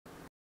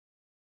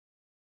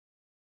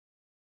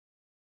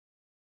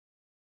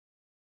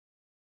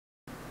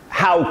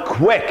how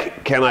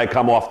quick can I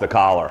come off the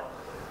collar?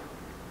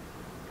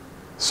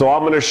 So I'm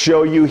going to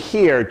show you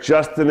here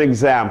just an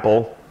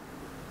example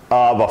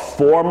of a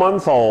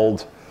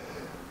 4-month-old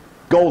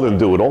golden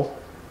doodle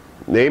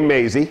named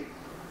Maisie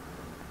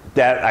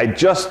that I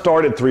just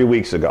started 3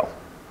 weeks ago.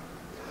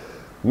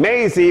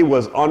 Maisie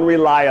was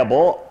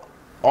unreliable,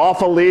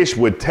 off a leash,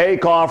 would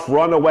take off,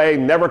 run away,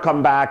 never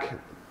come back,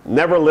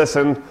 never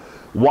listen,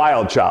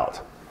 wild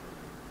child.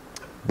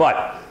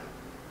 But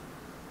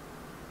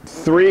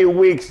 3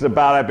 weeks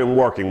about I've been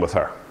working with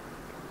her.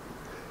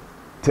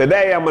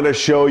 Today I'm going to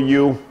show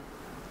you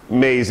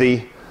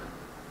Maisie.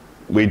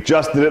 We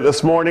just did it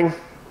this morning.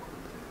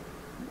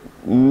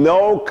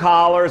 No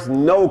collars,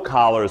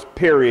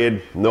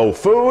 period. No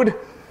food,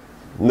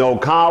 no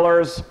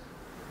collars,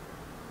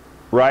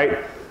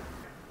 right?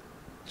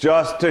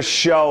 Just to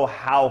show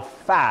how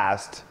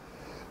fast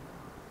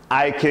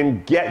I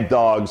can get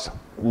dogs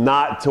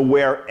not to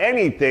wear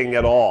anything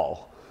at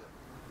all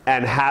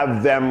and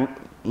have them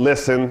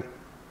listen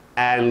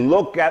and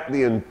look at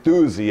the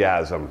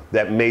enthusiasm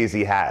that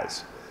Maisie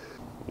has.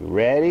 You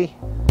ready?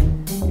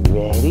 You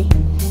ready?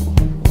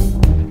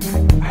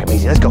 All right,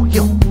 Maisie, let's go.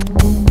 Heel.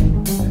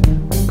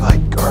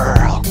 Good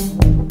girl.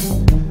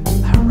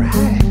 All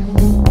right.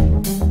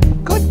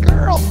 Good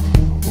girl.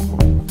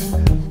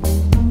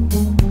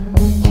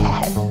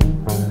 Yes.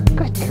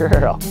 Good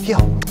girl.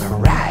 Heel. All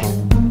right.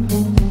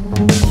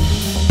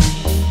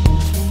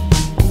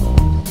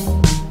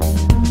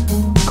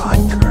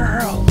 Good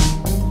girl.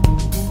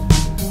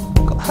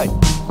 Good.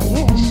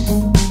 Yes.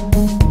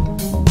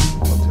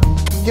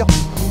 Heel.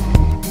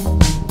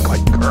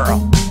 Good girl.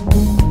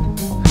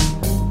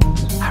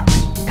 All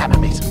right. Come on,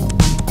 Maisie.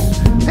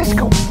 Let's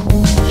go.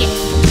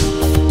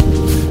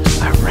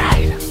 All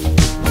right.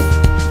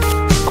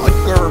 Good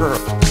girl.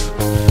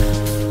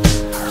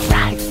 All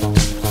right.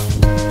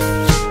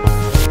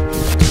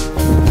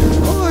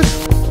 Good.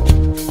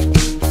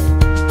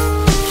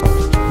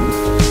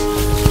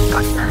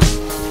 Good girl. Good girl.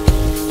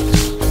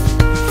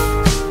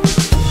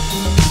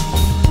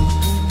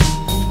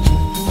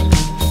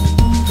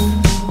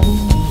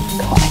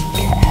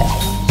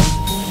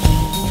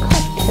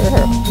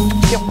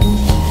 Yep.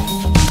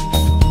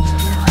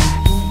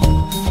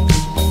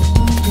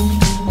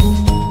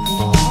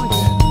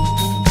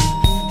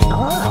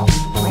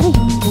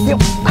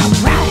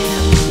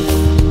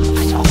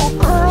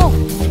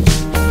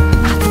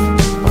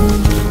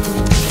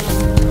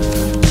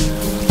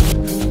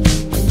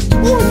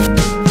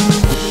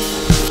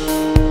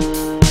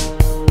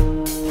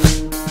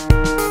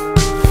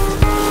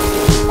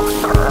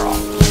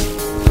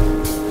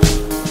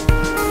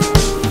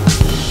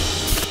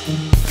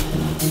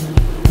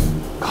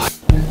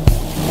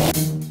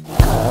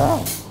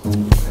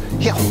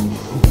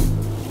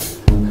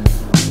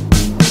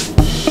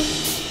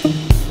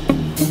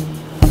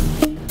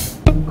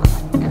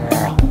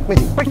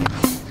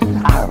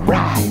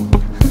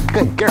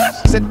 Good girl.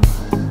 Sit.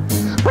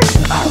 Break.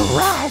 All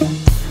right.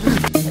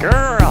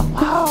 Girl.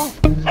 Oh.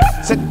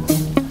 Sit.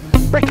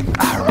 Break.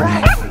 All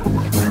right.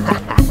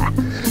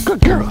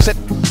 Good girl. Sit.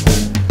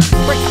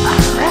 Break.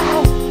 All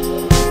right.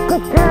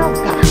 Good girl.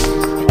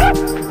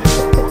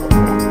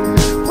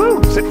 Woo.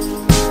 Sit.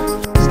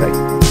 Stay.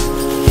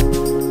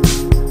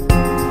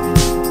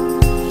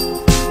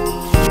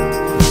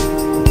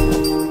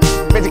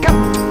 Maisie,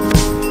 come.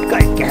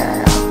 Good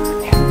girl.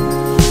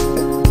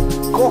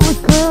 Good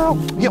girl.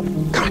 Yo,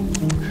 come on.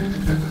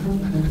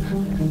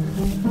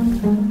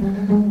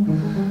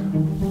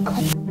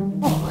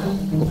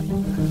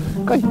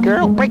 Good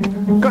girl, break.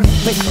 Good,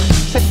 break.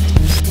 Sit.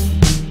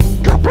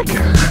 Girl, break.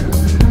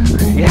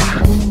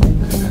 Yeah.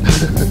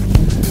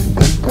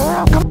 Good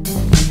girl, come.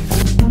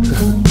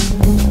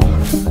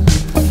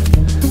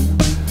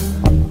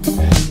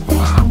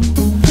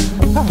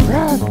 All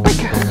right,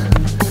 break.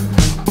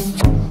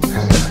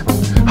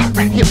 All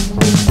right, you.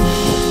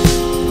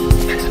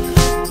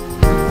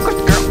 Good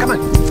girl, come on.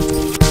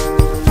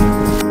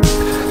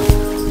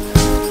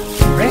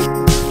 Ready?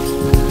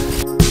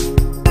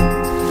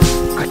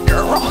 Good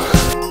girl.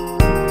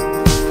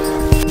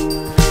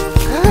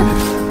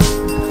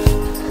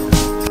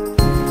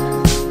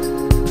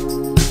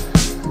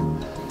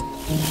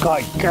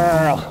 Good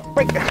girl.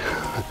 Break.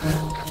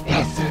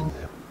 Yes.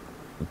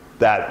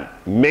 That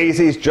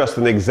Maisie's just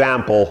an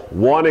example,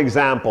 one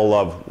example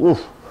of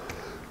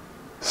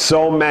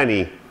so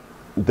many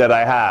that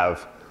I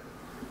have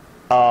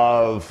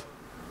of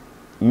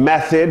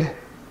method,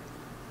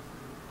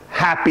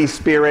 happy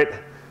spirit,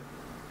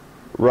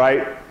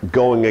 right?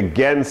 Going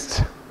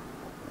against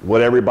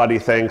what everybody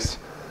thinks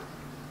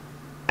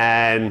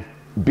and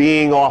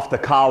being off the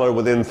collar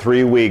within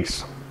 3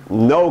 weeks.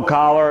 No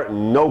collar,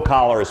 no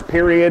collars,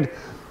 period.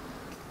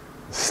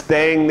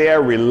 Staying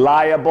there,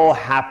 reliable,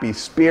 happy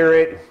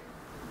spirit,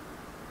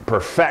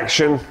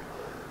 perfection,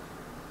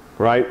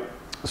 right?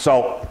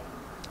 So,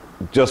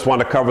 just want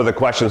to cover the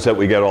questions that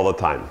we get all the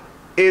time.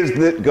 Is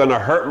it going to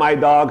hurt my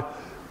dog?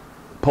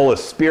 Pull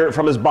his spirit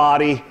from his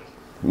body?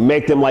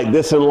 Make them like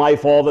this in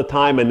life all the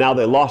time and now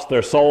they lost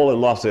their soul and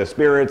lost their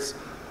spirits,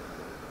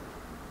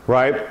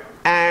 right?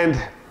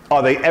 And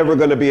are they ever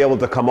going to be able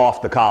to come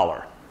off the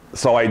collar?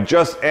 So I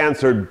just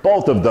answered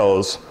both of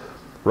those,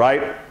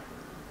 right?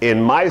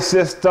 In my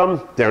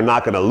system, they're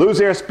not going to lose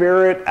their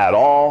spirit at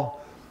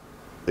all.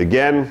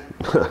 Again,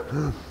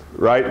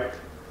 right?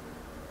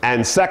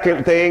 And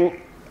second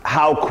thing,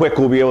 how quick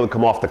will we be able to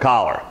come off the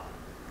collar?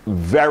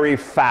 Very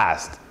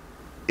fast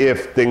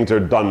if things are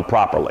done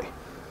properly,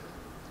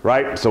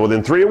 right? So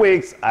within 3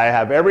 weeks, I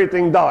have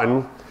everything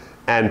done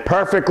and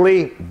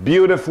perfectly,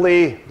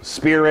 beautifully,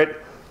 spirit.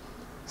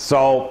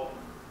 So,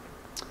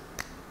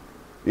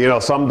 you know,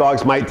 some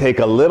dogs might take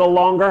a little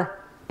longer,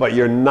 but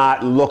you're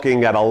not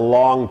looking at a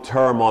long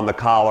term on the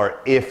collar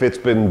if it's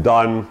been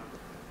done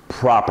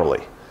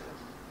properly.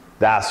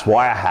 That's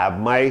why I have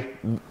my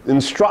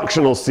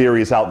instructional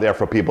series out there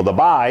for people to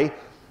buy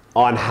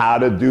on how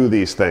to do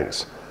these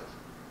things.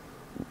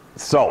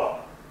 So,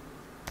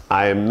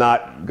 I am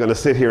not going to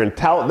sit here and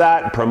tout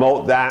that,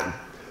 promote that.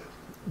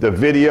 The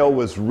video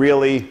was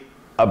really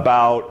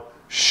about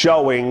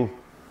showing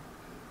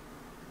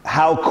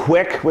how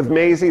quick with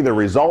Maisie, the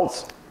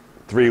results,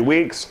 3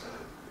 weeks,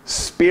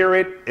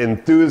 spirit,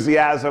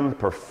 enthusiasm,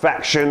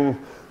 perfection,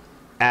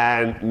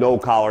 and no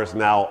collars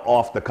now,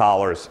 off the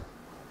collars,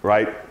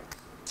 right?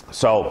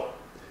 So,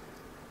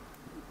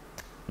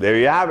 there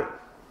you have it.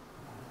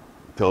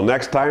 Till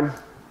next time,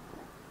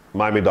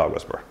 Miami Dog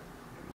Whisperer.